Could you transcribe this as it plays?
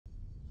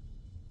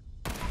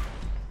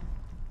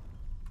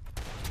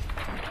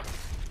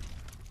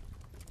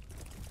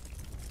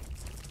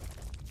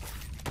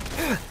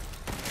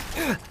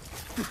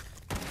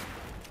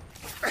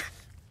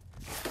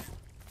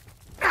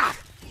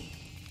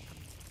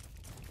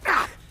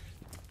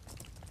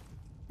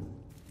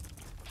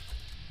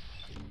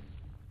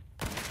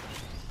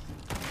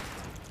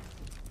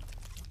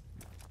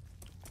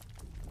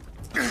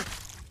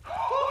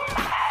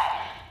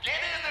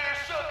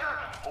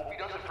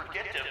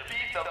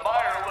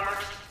buyer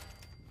lurks.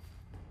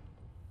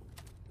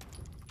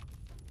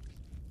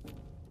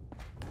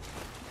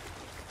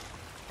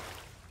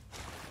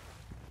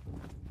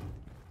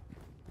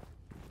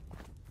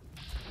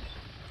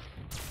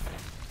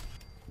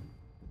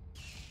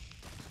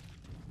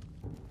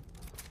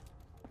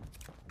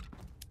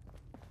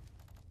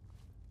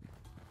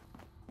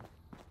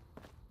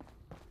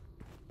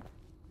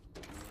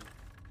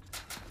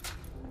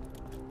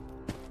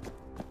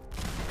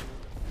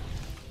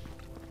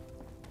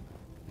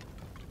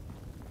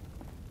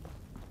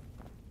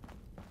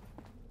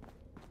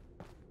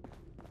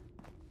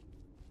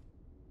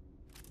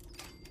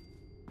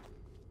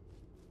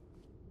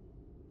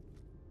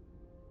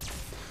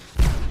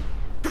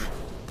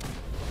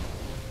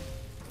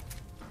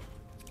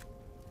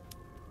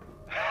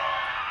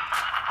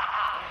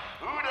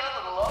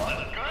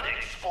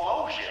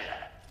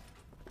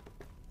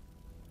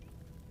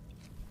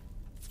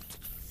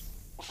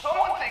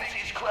 Someone thinks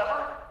he's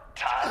clever.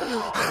 Time for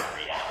a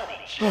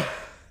reality check.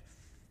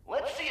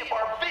 Let's see if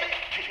our Vic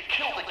can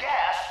kill the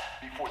gas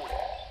before him.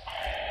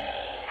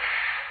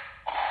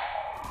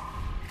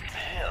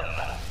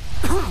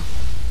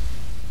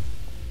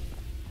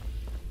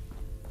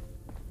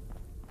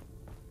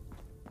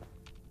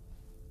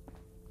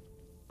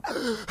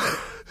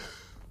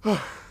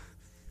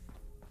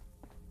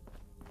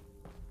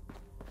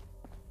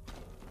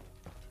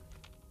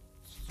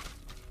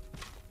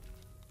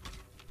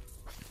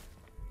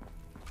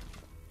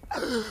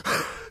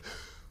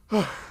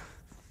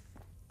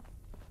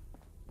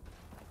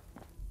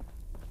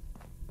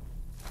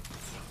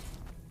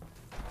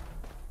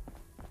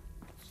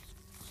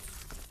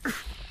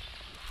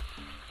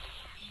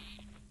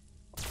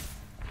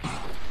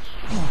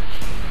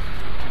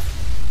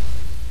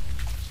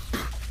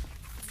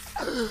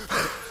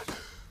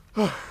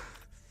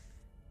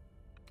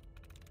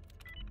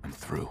 I'm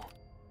through.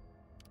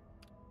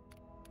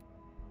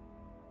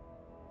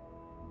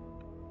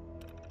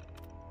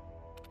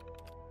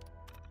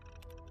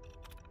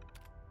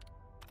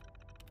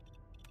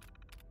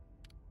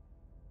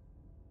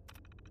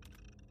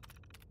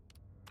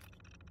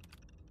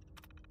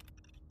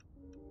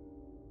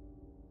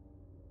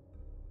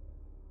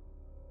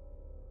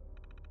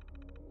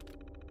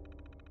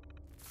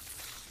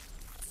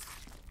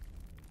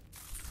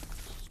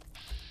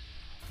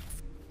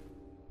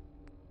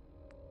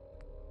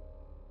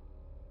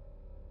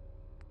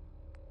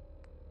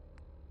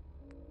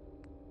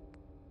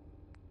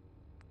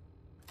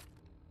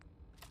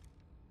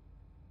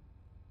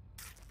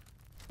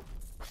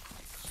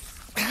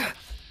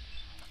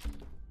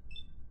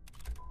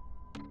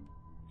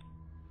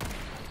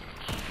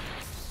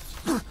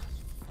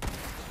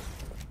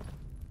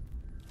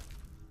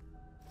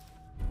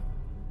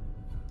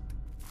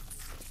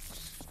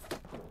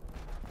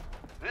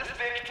 This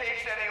Vic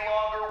takes any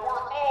longer,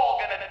 we're all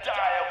gonna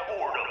die of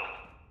boredom.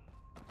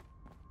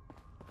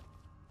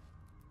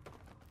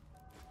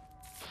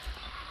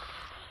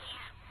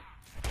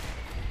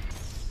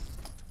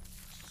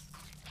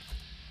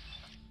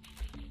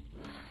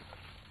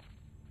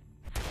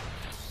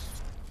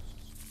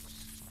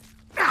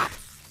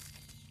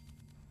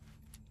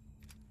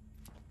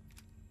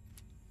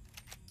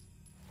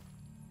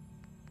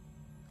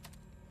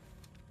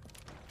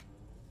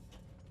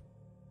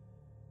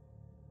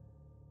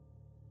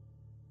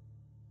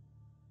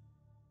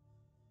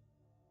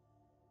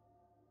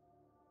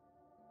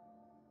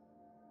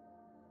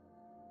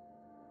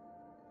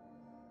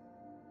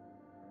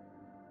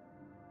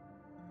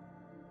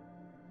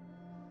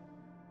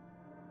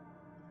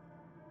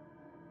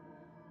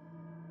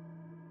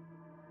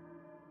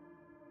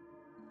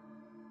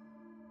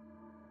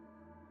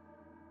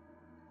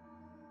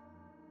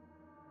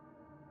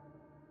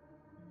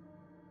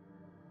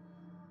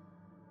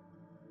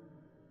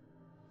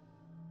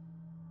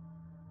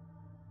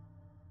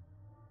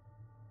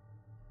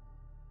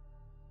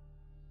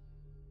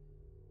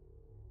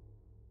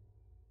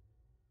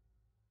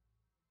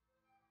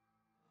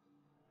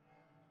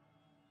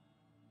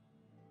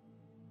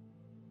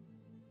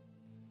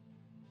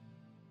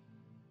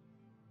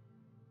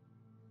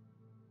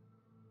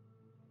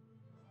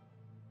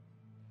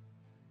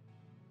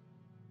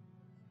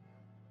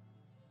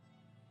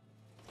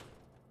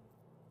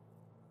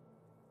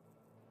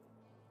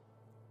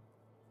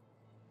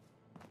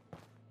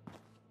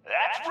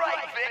 That's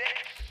right,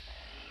 Vic.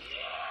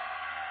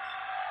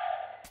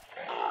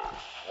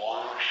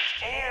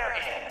 Flush air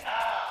in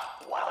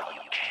while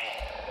you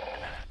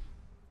can.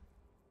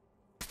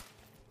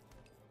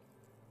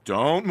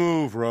 Don't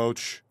move,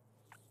 Roach.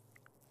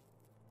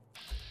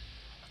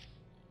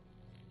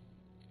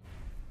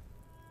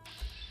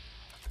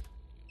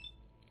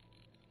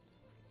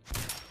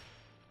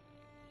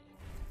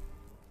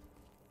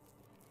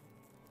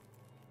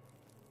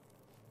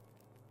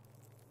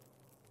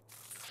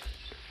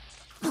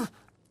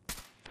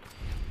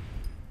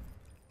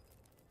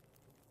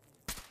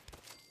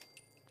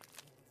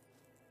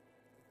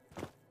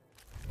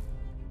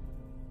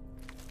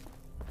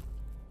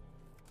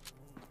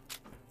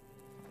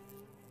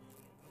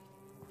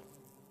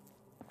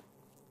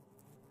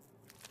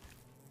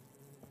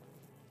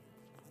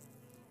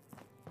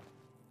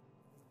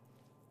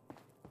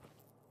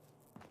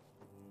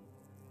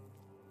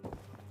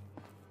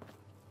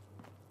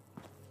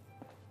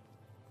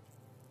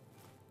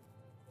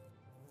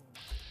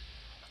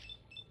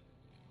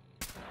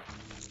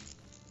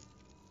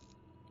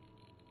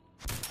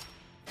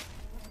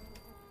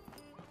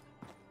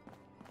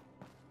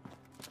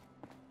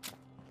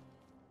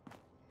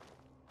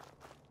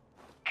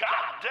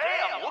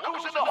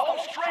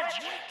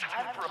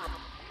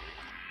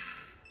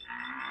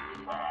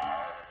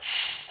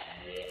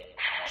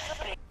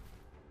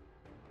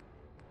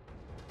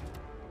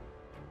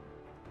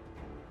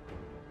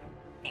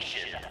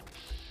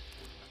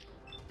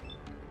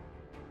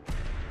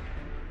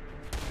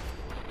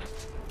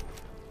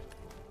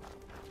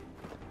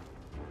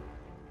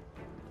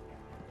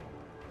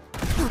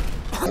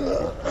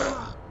 That's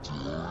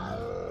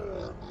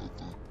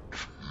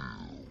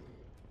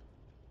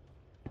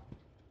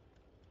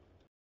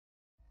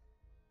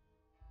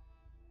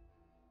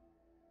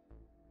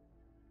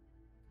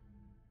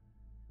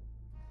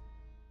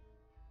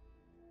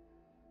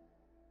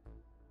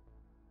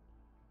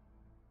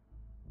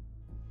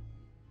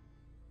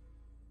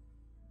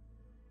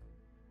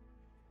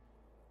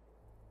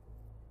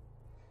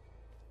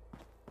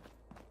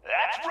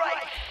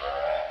right!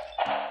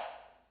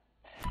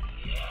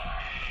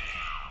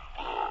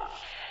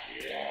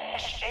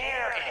 Fresh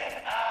air in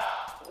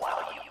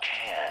while you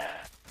can.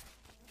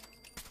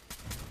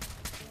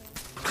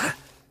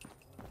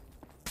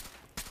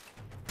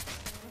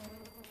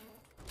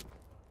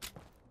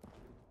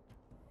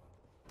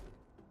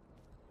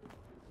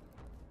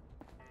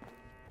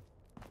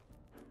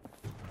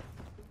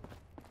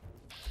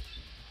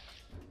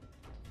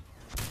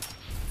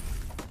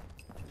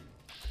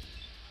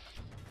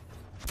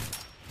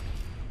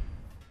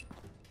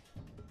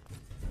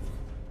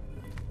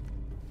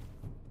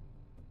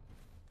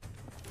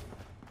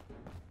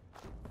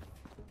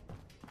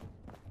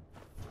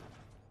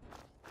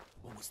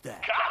 What was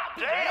that? God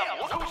damn!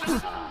 Look who's in...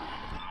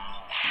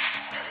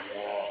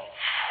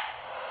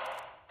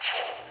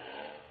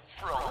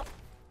 Bro.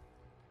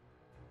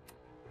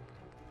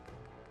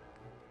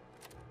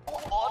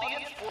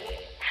 Audience...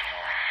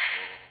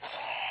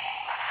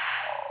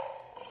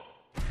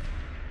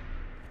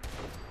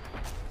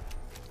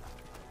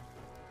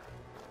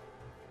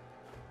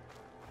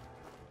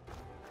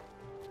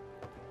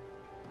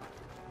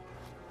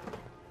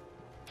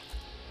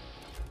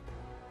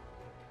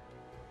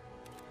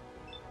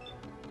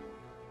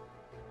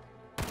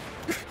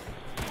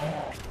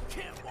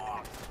 Can't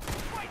walk.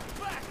 Fight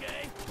back,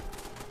 eh?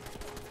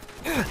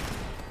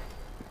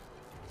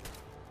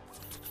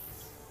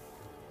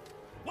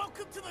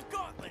 Welcome to the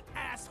gauntlet,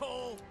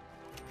 asshole!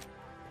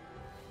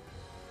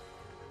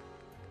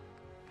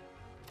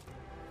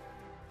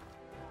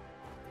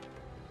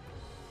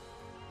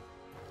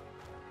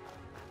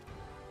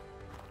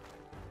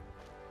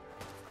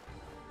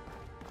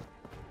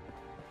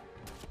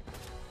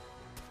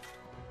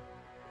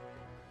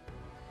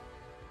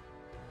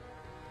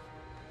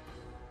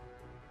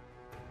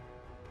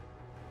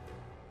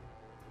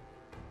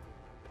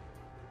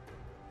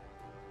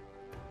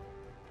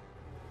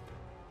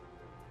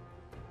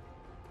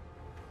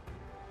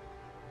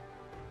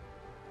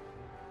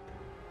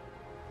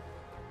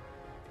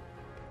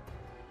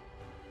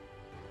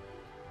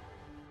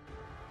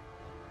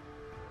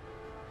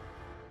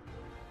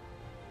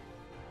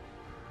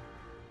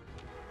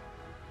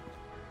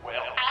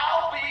 Well,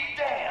 I'll be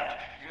damned.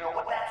 You know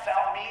what that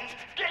sound means?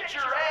 Get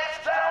your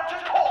ass down to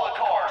Cola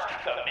Cars.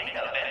 The main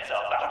event's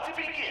about to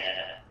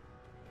begin.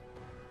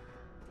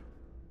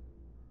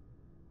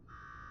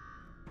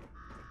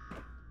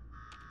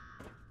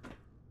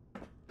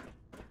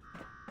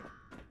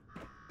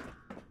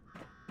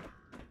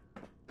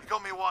 You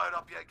got me wired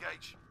up yet,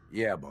 Gage?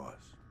 Yeah,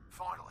 boss.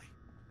 Finally.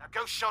 Now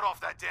go shut off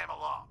that damn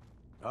alarm.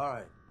 All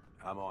right,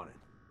 I'm on it.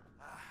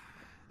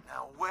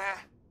 Now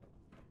where?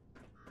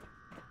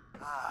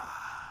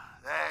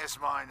 There's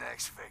my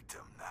next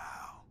victim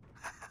now.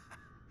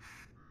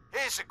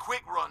 Here's a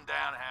quick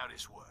rundown how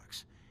this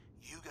works.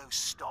 You go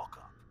stock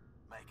up,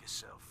 make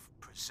yourself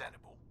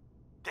presentable.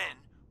 Then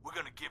we're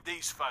gonna give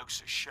these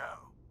folks a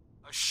show.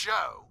 A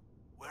show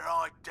where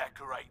I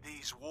decorate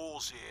these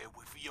walls here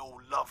with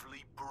your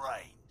lovely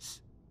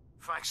brains.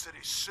 Thanks to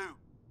this suit,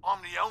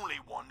 I'm the only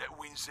one that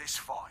wins this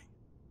fight.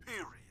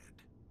 Period.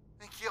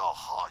 Think you're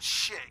hot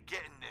shit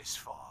getting this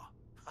far?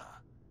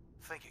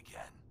 Think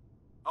again.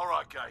 All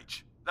right,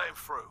 Gage. Let him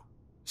through.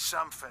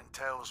 Something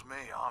tells me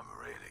I'm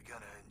really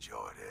gonna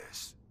enjoy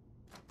this.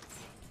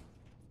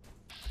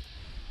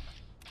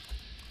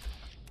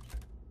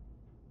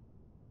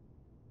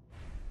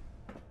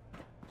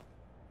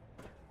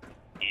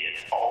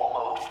 It's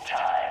almost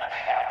time.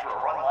 After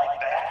a run like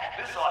that,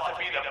 this ought to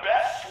be the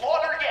best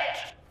slaughter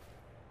yet.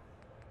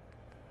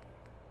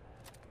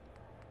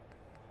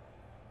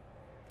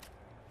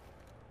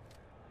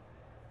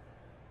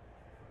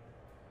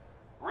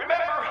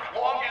 Remember,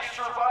 longest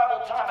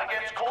survival time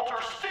against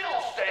Coulter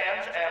still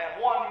stands at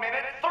 1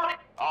 minute 30.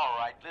 All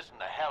right, listen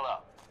the hell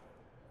up.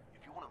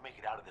 If you want to make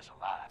it out of this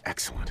alive,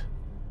 Excellent.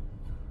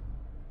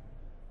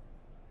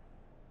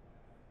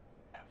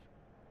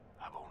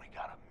 I've only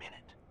got a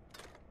minute.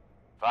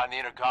 Find the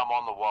intercom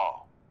on the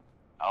wall.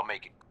 I'll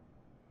make it.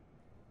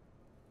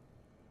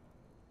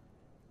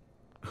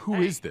 Who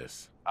is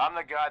this? I'm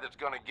the guy that's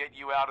gonna get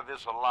you out of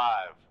this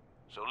alive.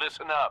 So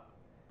listen up.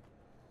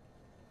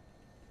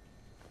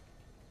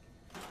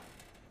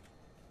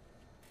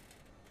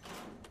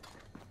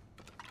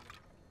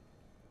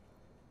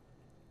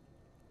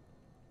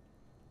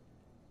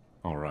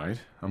 All right,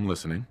 I'm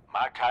listening.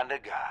 My kind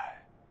of guy.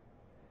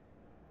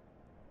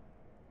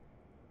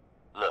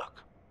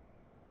 Look,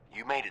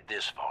 you made it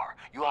this far.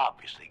 You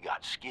obviously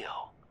got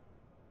skill.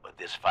 But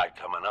this fight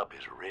coming up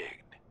is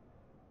rigged.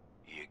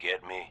 You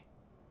get me?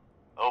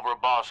 Over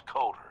Boss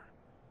Coulter.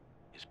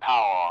 His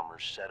power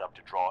armor's set up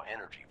to draw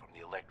energy from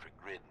the electric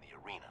grid in the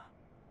arena.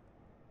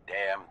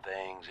 damn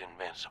thing's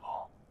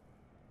invincible.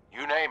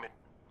 You name it,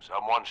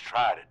 someone's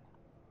tried it.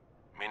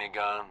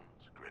 Miniguns,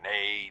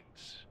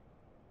 grenades,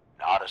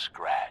 not a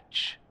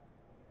scratch.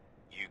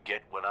 You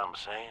get what I'm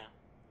saying?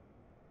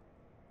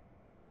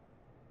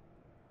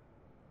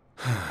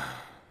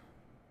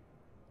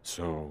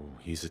 So,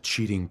 he's a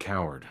cheating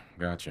coward.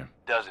 Gotcha.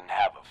 Doesn't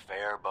have a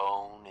fair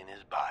bone in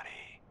his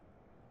body.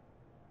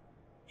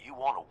 You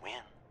want to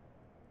win?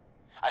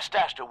 I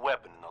stashed a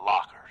weapon in the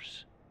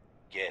lockers.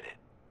 Get it.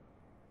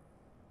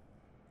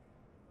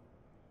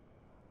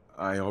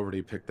 I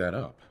already picked that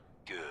up.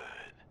 Good.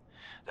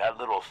 That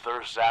little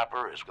thirst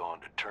zapper is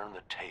going to turn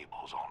the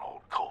tables on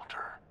old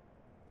Coulter.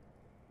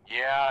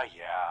 Yeah,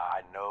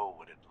 I know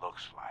what it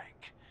looks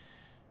like.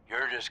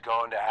 You're just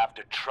going to have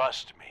to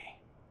trust me.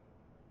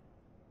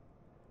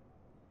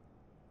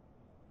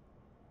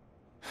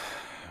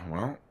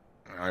 Well,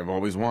 I've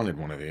always wanted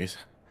one of these.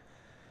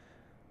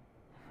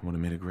 Would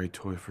have made a great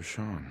toy for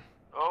Sean.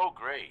 Oh,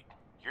 great.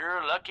 You're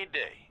a lucky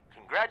day.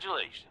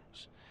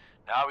 Congratulations.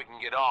 Now we can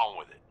get on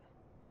with it.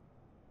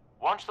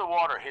 Once the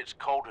water hits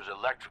Coulter's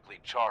electrically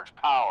charged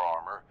power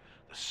armor,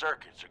 the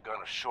circuits are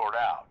gonna short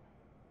out.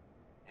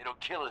 It'll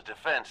kill his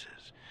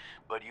defenses,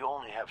 but you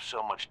only have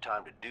so much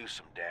time to do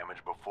some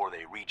damage before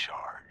they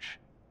recharge.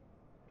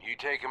 You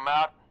take him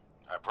out,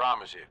 I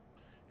promise you,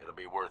 it'll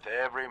be worth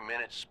every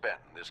minute spent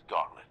in this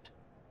gauntlet.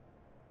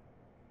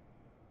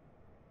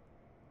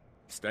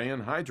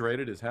 Staying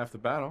hydrated is half the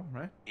battle,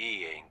 right?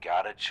 He ain't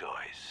got a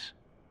choice.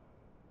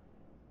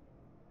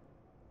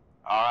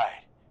 All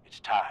right, it's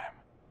time.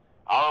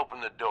 I'll open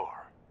the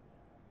door.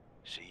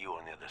 See you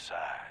on the other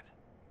side.